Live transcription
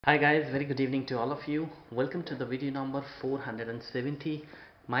Hi guys, very good evening to all of you. Welcome to the video number 470.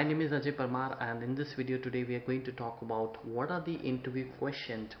 My name is Ajay Parmar, and in this video today we are going to talk about what are the interview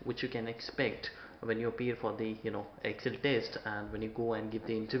questions which you can expect when you appear for the Excel test and when you go and give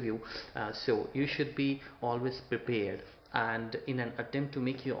the interview. So you should be always prepared, and in an attempt to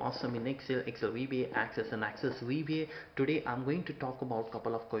make you awesome in Excel VBA, Access and Access VBA, today I'm going to talk about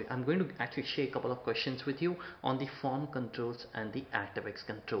I'm going to actually share a couple of questions with you on the form controls and the ActiveX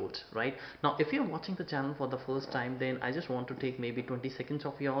controls. Right now, if you're watching the channel for the first time, then I just want to take maybe 20 seconds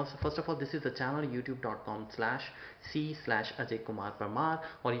of yours. First of all, this is the channel youtube.com/c/Ajay Kumar Parmar,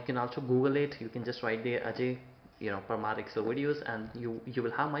 or you can also Google it. You can just write there Ajay Parmar Excel videos, and you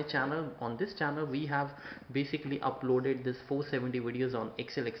will have my channel. On this channel we have basically uploaded this 470 videos on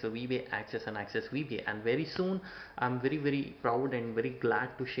Excel VBA, Access and Access VBA, and very soon I'm very proud and very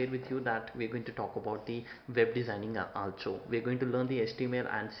glad to share with you that we're going to talk about the web designing also. We're going to learn the HTML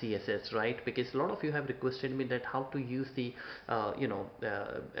and CSS, right? Because a lot of you have requested me that how to use the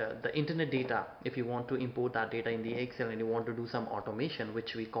the internet data if you want to import that data in the Excel and you want to do some automation,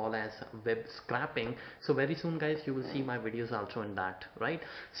 which we call as web scraping. So very soon guys, you will see my videos also in that, right?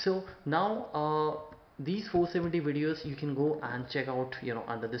 So now these 470 videos you can go and check out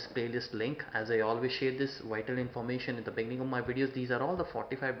under this playlist link. As I always share this vital information in the beginning of my videos, these are all the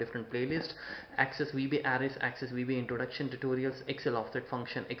 45 different playlists: Access VBA arrays, Access VBA introduction tutorials, Excel offset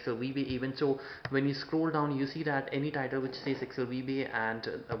function, Excel VBA even. So when you scroll down, you see that any title which says Excel VBA, and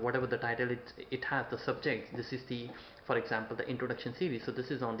whatever the title it has, the subject, this is the, for example, the introduction series. So this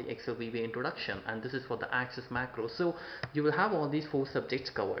is on the Excel VBA introduction, and this is for the Access macro. So you will have all these 4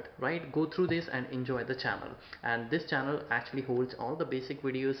 subjects covered, right? Go through this and enjoy the channel. And this channel actually holds all the basic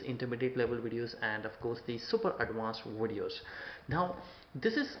videos, intermediate level videos, and of course the super advanced videos. Now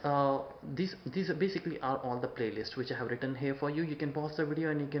this is these are basically are all the playlists which I have written here for you. You can pause the video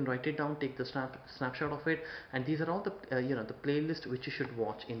and you can write it down, take the snapshot of it, and these are all the the playlist which you should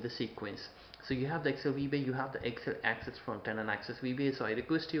watch in the sequence. So you have the Excel VBA, you have the Excel Access front end and Access VBA. So I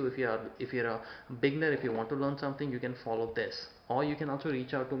request you, if you're a beginner, if you want to learn something, you can follow this, or you can also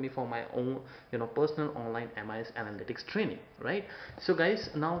reach out to me for my own personal online MIS analytics training, right? So guys,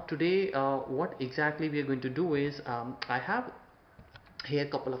 now today what exactly we are going to do is I have here a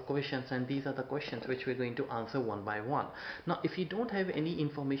couple of questions, and these are the questions which we're going to answer one by one. Now if you don't have any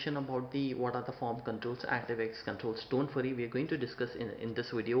information about the what are the form controls, ActiveX controls, don't worry, we're going to discuss in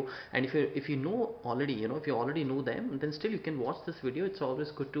this video. And if you know already, if you already know them, then still you can watch this video. It's always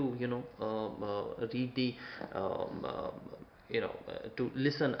good to read the to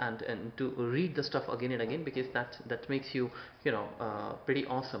listen and to read the stuff again and again, because that makes you pretty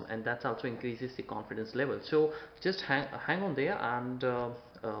awesome, and that also increases the confidence level. So just hang on there and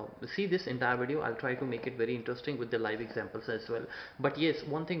see this entire video. I'll try to make it very interesting with the live examples as well. But yes,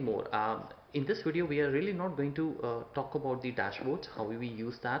 one thing more, in this video we are really not going to talk about the dashboards, how we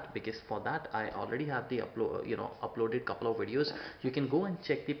use that, because for that I already have the uploaded couple of videos. You can go and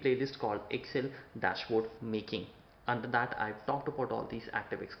check the playlist called Excel dashboard making. Under that I've talked about all these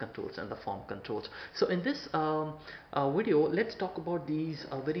ActiveX controls and the form controls. So in this video, let's talk about these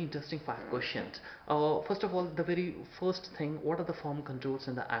very interesting 5 questions. First of all, the very first thing, what are the form controls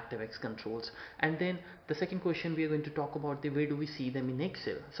and the ActiveX controls? And then the second question, we are going to talk about the where do we see them in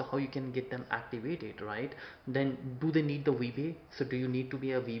Excel, so how you can get them activated, right? Then do they need the VBA? So do you need to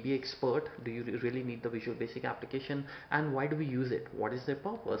be a VBA expert? Do you really need the Visual Basic application? And why do we use it? What is their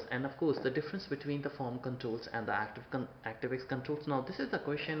purpose? And of course the difference between the form controls and the ActiveX controls. Now this is the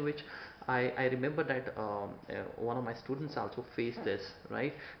question which I remember that one of my students also faced this,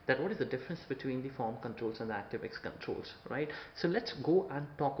 right? That what is the difference between the form controls and the ActiveX controls, right? So let's go and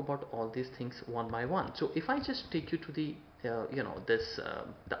talk about all these things one by one. So if I just take you to the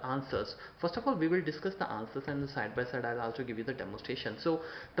the answers. First of all, we will discuss the answers, and side by side I'll also give you the demonstration. So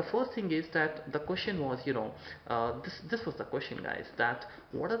the first thing is that the question was, this was the question, guys, that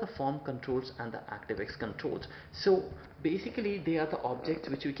what are the form controls and the ActiveX controls? So basically they are the objects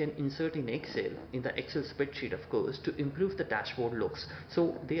which we can insert in Excel, in the Excel spreadsheet of course, to improve the dashboard looks.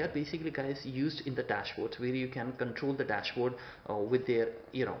 So they are basically, guys, used in the dashboards where you can control the dashboard with their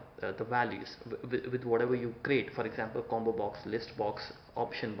the values with whatever you create. For example, combo box, list box,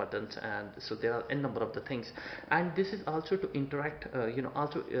 option buttons, and so there are n number of the things. And this is also to interact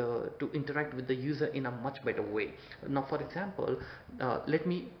to interact with the user in a much better way. Now for example, let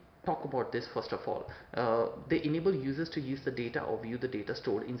me talk about this. First of all, they enable users to use the data or view the data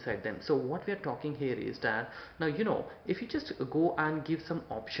stored inside them. So what we are talking here is that now if you just go and give some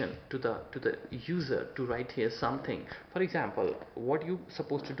option to the user to write here something. For example, what you're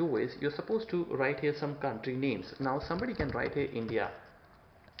supposed to do is you're supposed to write here some country names. Now somebody can write here India,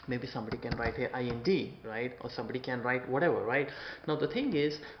 maybe somebody can write here IND, right, or somebody can write whatever, right. Now the thing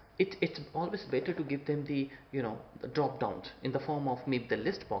is, it's always better to give them the, the drop downs in the form of maybe the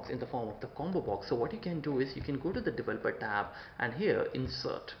list box, in the form of the combo box. So what you can do is you can go to the developer tab and here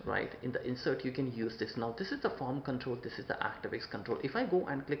insert, right. In the insert you can use this. Now this is the form control, this is the ActiveX control. If I go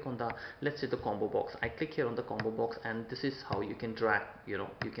and click on the, let's say, the combo box, I click here on the combo box, and this is how you can drag, you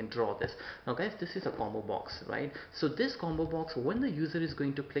can draw this. Now guys, this is a combo box, right. So this combo box, when the user is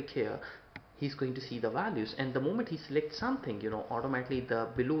going to click here, he's going to see the values, and the moment he selects something, automatically the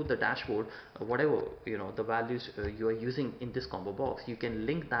below the dashboard, whatever, the values you are using in this combo box, you can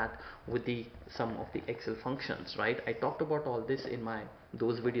link that with the some of the Excel functions, right. I talked about all this in my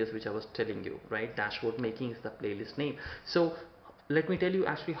those videos which I was telling you, right. Dashboard making is the playlist name. So let me tell you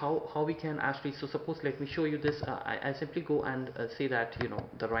actually how we can actually, so suppose, let me show you this. I simply go and say that,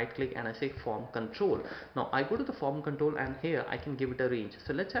 the right click, and I say form control. Now I go to the form control, and here I can give it a range.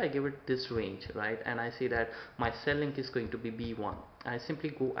 So let's say I give it this range, right, and I say that my cell link is going to be B1. I simply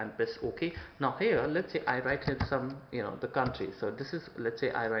go and press OK. Now here, let's say I write here some, the country. So this is, let's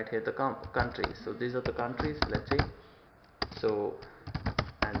say I write here the countries. So these are the countries, let's say. So,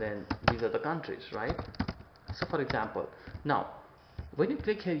 and then these are the countries, right. So for example, now when you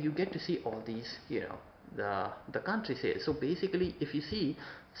click here, you get to see all these, the countries here. So basically, if you see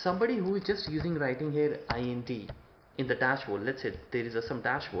somebody who is just using writing here IND in the dashboard, let's say there is some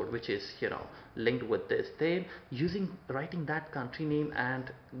dashboard which is, linked with this, then using writing that country name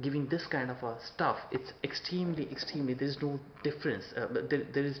and giving this kind of a stuff, it's extremely there is no difference,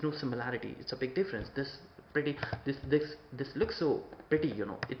 there is no similarity, it's a big difference. Pretty this looks so pretty,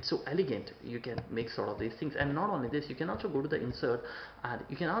 it's so elegant. You can make sort of these things. And not only this, you can also go to the insert, and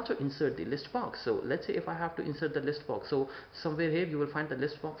you can also insert the list box. So let's say if I have to insert the list box, so somewhere here you will find the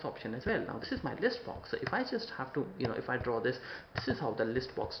list box option as well. Now this is my list box. So if I just have to, if I draw this is how the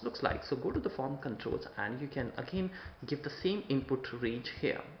list box looks like. So go to the form controls, and you can again give the same input range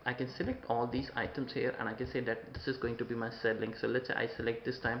here. I can select all these items here, and I can say that this is going to be my cell link. So let's say I select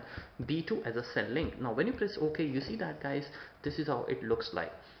this time B2 as a cell link. Now when you press OK, you see that, guys, this is how it looks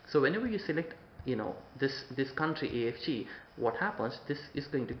like. So whenever you select, this country AFG, what happens, this is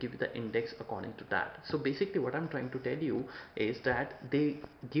going to give you the index according to that. So basically what I'm trying to tell you is that they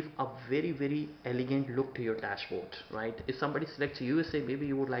give a very elegant look to your dashboard, right. If somebody selects USA, maybe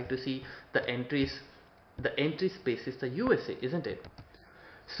you would like to see the entries, the entry space is the USA, isn't it?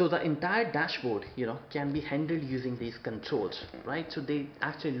 So the entire dashboard, can be handled using these controls, right. So they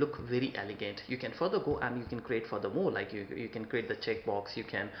actually look very elegant. You can further go and you can create furthermore, like you can create the checkbox. You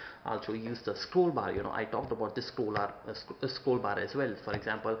can also use the scroll bar. I talked about this scroll bar as well. For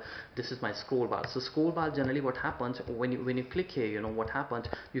example, this is my scroll bar. So scroll bar, generally what happens when you click here, what happens,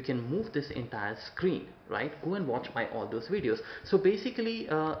 you can move this entire screen, right. Go and watch my all those videos. So basically,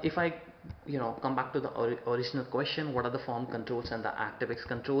 if I come back to the original question, what are the form controls and the ActiveX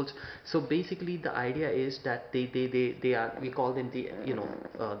controls? So basically the idea is that they are, we call them the,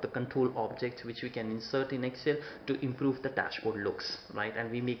 the control objects which we can insert in Excel to improve the dashboard looks, right. And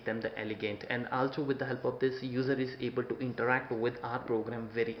we make them the elegant, and also with the help of this, user is able to interact with our program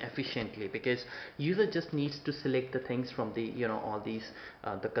very efficiently, because user just needs to select the things from the, all these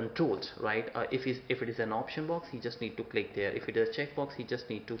the controls, right. If it is an option box, he just need to click there. If it is a checkbox, he just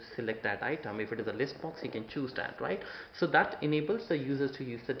need to select that item. If it is a list box, he can choose that, right. So that enables the users to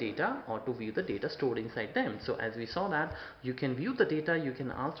use the data or to view the data stored inside them. So as we saw that you can view the data, you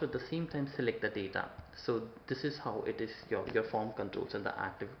can also at the same time select the data. So this is how it is your form controls and the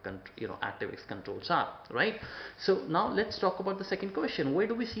ActiveX controls are, right. So now let's talk about the second question. Where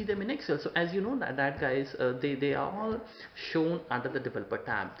do we see them in Excel? So as you know that guys, they are all shown under the developer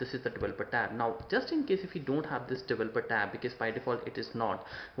tab. This is the developer tab. Now just in case if you don't have this developer tab, because by default it is not,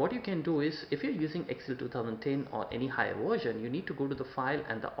 what you can do is, if you're using Excel 2010 or any higher version, you need to go to the file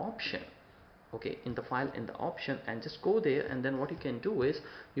and the option. Okay, in the file, in the option, and just go there, and then what you can do is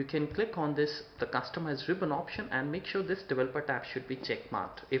you can click on this, the customize ribbon option, and make sure this developer tab should be check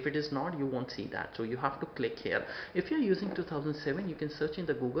marked. If it is not, you won't see that, so you have to click here. If you're using 2007, you can search in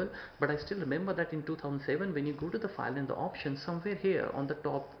the Google, but I still remember that in 2007, when you go to the file and the option, somewhere here on the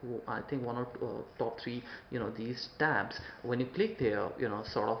top, I think one or two, top three, these tabs, when you click there,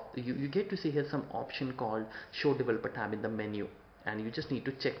 sort of you get to see here some option called show developer tab in the menu, and you just need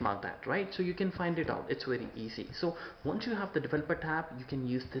to check mark that, right. So you can find it out, it's very easy. So once you have the developer tab, you can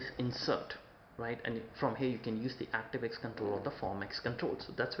use this insert, right, and from here you can use the ActiveX control or the FormX control.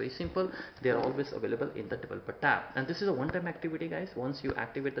 So that's very simple. They are always available in the developer tab, and this is a one-time activity, guys. Once you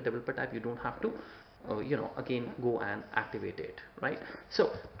activate the developer tab, you don't have to again go and activate it, right.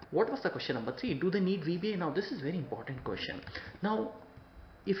 So what was the question number 3? Do they need VBA? Now this is very important question. Now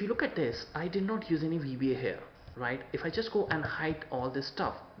if you look at this, I did not use any VBA here, right? If I just go and hide all this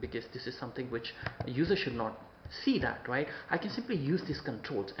stuff, because this is something which a user should not see that, right? I can simply use these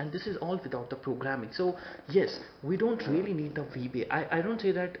controls, and this is all without the programming. So yes, we don't really need the VBA. I don't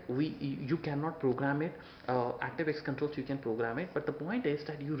say that you cannot program it. ActiveX controls, you can program it, but the point is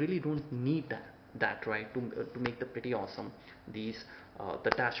that you really don't need that, right, to make the pretty awesome these the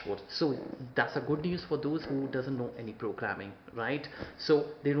dashboard. So that's a good news for those who doesn't know any programming, right? So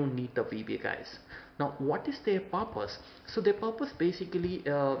they don't need the VBA, guys. Now what is their purpose? So their purpose basically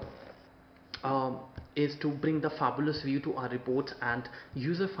um, is to bring the fabulous view to our reports, and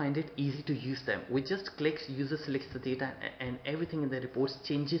user find it easy to use them. We just clicks, user selects the data, and everything in the reports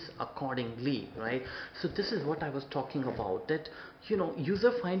changes accordingly, right? So this is what I was talking about, that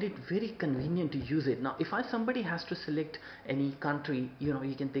user find it very convenient to use it. Now if somebody has to select any country,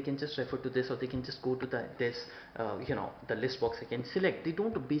 they can just refer to this, or they can just go to the list box, they can select. They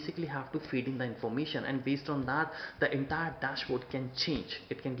don't basically have to feed in the information, and based on that the entire dashboard can change.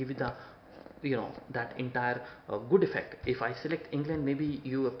 It can give you the that entire good effect. If I select England, maybe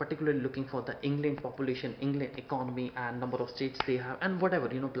you are particularly looking for the England population, England economy, and number of states they have, and whatever,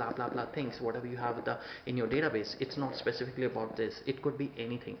 blah blah blah things, whatever you have in your database. It's not specifically about this, it could be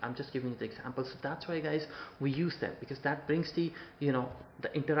anything. I'm just giving you the examples. So that's why, guys, we use them, because that brings the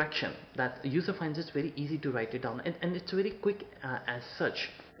the interaction, that user finds it's very easy to write it down, and it's very quick as such.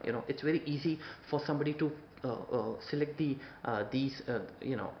 It's very easy for somebody to select the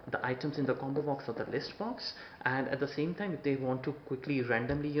items in the combo box or the list box, and at the same time, if they want to quickly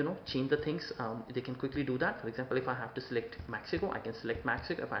randomly change the things, they can quickly do that. For example, if I have to select Mexico, I can select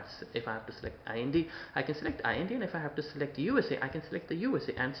Mexico. If I have to select IND, I can select IND, and if I have to select USA, I can select the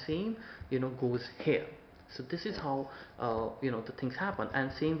USA, and same goes here. So this is how the things happen.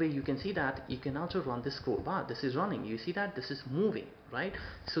 And same way, you can see that you can also run this scroll bar. This is running, you see that this is moving, right?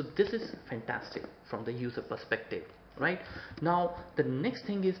 So this is fantastic from the user perspective, right? Now the next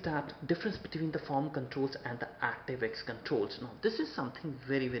thing is that difference between the form controls and the ActiveX controls. Now this is something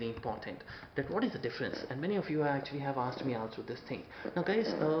very, very important, that what is the difference, and many of you actually have asked me also this thing. Now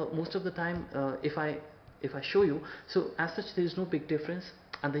guys, most of the time, if I show you, so as such there is no big difference,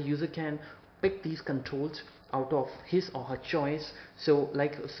 and the user can pick these controls out of his or her choice. So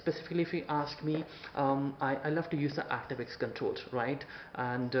like specifically if you ask me, I love to use the ActiveX controls, right?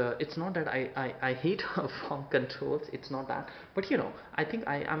 And it's not that I hate form controls, it's not that, but I think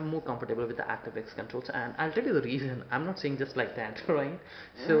I'm more comfortable with the ActiveX controls, and I'll tell you the reason. I'm not saying just like that, right?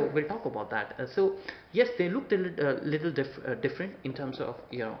 So we'll talk about that. So yes, they look a little different in terms of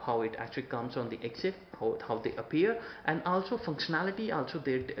how it actually comes on the exit, how they appear, and also functionality also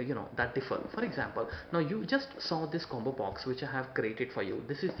they that differ. For example, now you just saw this combo box which I have created for you.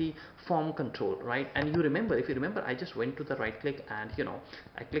 This is the form control, right? And if you remember, I just went to the right click, and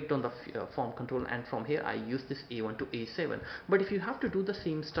I clicked on the form control, and from here I use this A1 to A7. But if you have to do the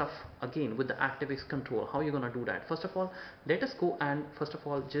same stuff again with the ActiveX control, how you're gonna do that? First of all, let us go and first of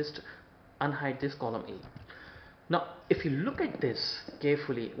all just unhide this column A. Now if you look at this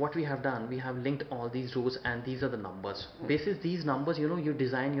carefully, what we have done, we have linked all these rows, and these are the numbers. Basis these numbers, you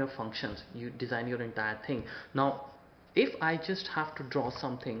design your functions, you design your entire thing. Now if I just have to draw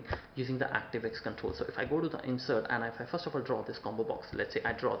something using the ActiveX control, so if I go to the insert, and if I first of all draw this combo box, let's say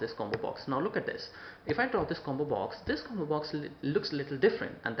I draw this combo box. Now look at this. If I draw this combo box looks a little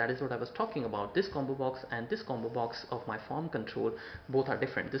different, and that is what I was talking about. This combo box and this combo box of my form control, both are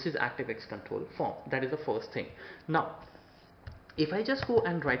different. This is ActiveX control form. That is the first thing. Now if I just go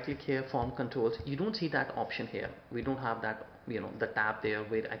and right click here, form controls, you don't see that option here. We don't have that the tab there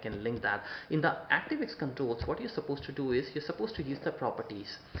where I can link that. In the ActiveX controls, what you're supposed to do is you're supposed to use the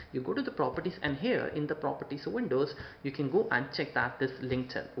properties. You go to the properties, and here in the properties windows, you can go and check that this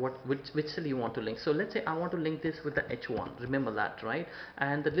link cell, which cell you want to link. So let's say I want to link this with the H1, remember that, right?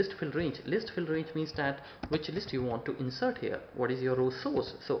 And the list fill range means that which list you want to insert here, what is your row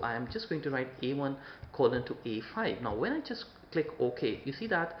source. So I am just going to write A1 colon to A5. Now when I just click OK, you see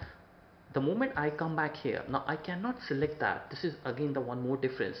that the moment I come back here, now I cannot select that. This is again the one more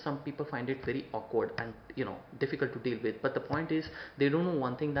difference. Some people find it very awkward and difficult to deal with, but the point is they don't know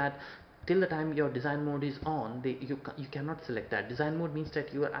one thing, that till the time your design mode is on, you cannot select that. Design mode means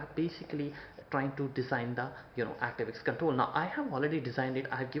that you are basically trying to design the ActiveX control. Now I have already designed it,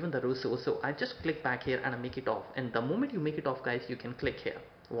 I have given the row source, so I just click back here and I make it off, and the moment you make it off, guys, you can click here.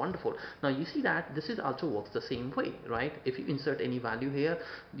 Wonderful. Now you see that this is also works the same way, right? If you insert any value here,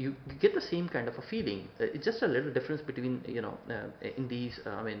 you get the same kind of a feeling. It's just a little difference between in these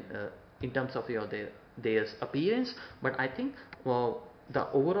in terms of their appearance, but I think, well, the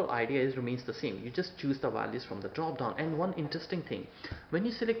overall idea is remains the same. You just choose the values from the drop down. And one interesting thing, when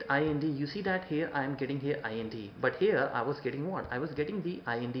you select IND, you see that here I am getting here IND, but here I was getting what? I was getting the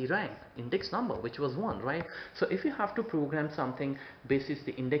IND rank, index number, which was 1, right? So if you have to program something basis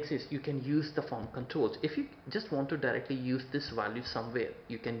the indexes, you can use the form controls. If you just want to directly use this value somewhere,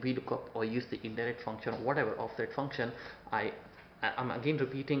 you can VLOOKUP or use the indirect function, whatever of that function. I'm again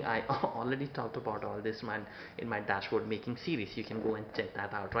repeating, I already talked about all this man in my dashboard making series. You can go and check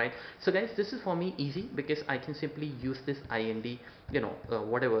that out, right? So guys, this is for me easy because I can simply use this IND,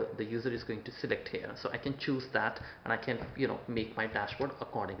 whatever the user is going to select here. So I can choose that and I can, make my dashboard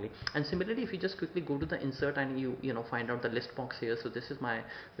accordingly. And similarly, if you just quickly go to the insert and you find out the list box here. So this is my,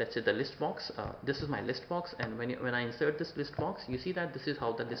 let's say the list box. This is my list box, and when I insert this list box, you see that this is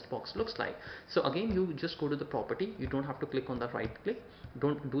how the list box looks like. So again, you just go to the property. You don't have to click on the right click,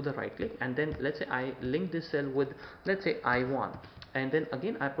 don't do the right click, and then let's say I link this cell with, let's say, I1, and then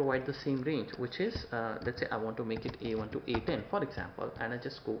again I provide the same range, which is let's say I want to make it A1 to A10 for example, and I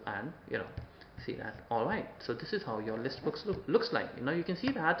just go and see that. All right, so this is how your list box looks like. Now you can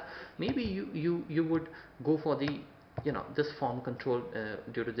see that maybe you would go for the this form control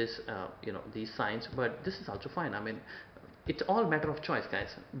due to this these signs, but this is also fine. I mean, it's all matter of choice,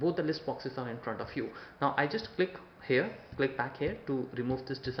 guys. Both the list boxes are in front of you. Now I just click back here to remove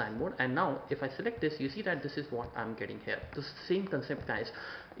this design mode, and now if I select this, you see that this is what I'm getting here. The same concept, guys.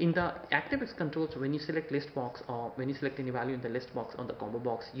 In the ActiveX controls, when you select list box or when you select any value in the list box on the combo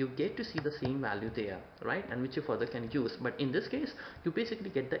box, you get to see the same value there, right? And which you further can use. But in this case, you basically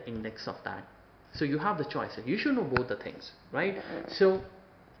get the index of that. So you have the choice. You should know both the things, right? So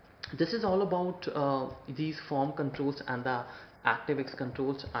this is all about these form controls and the ActiveX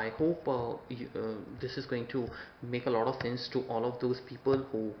controls. I hope this is going to make a lot of sense to all of those people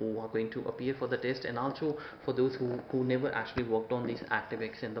who are going to appear for the test, and also for those who never actually worked on these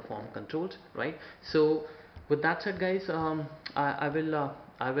ActiveX and the form controls, right? So with that said, guys, I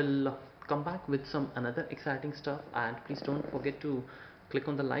will come back with some another exciting stuff, and please don't forget to click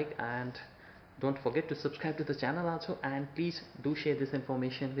on the like, and don't forget to subscribe to the channel also, and please do share this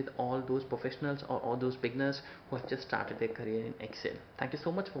information with all those professionals or all those beginners who have just started their career in Excel. Thank you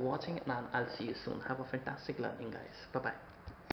so much for watching, and I'll see you soon. Have a fantastic learning, guys. Bye bye.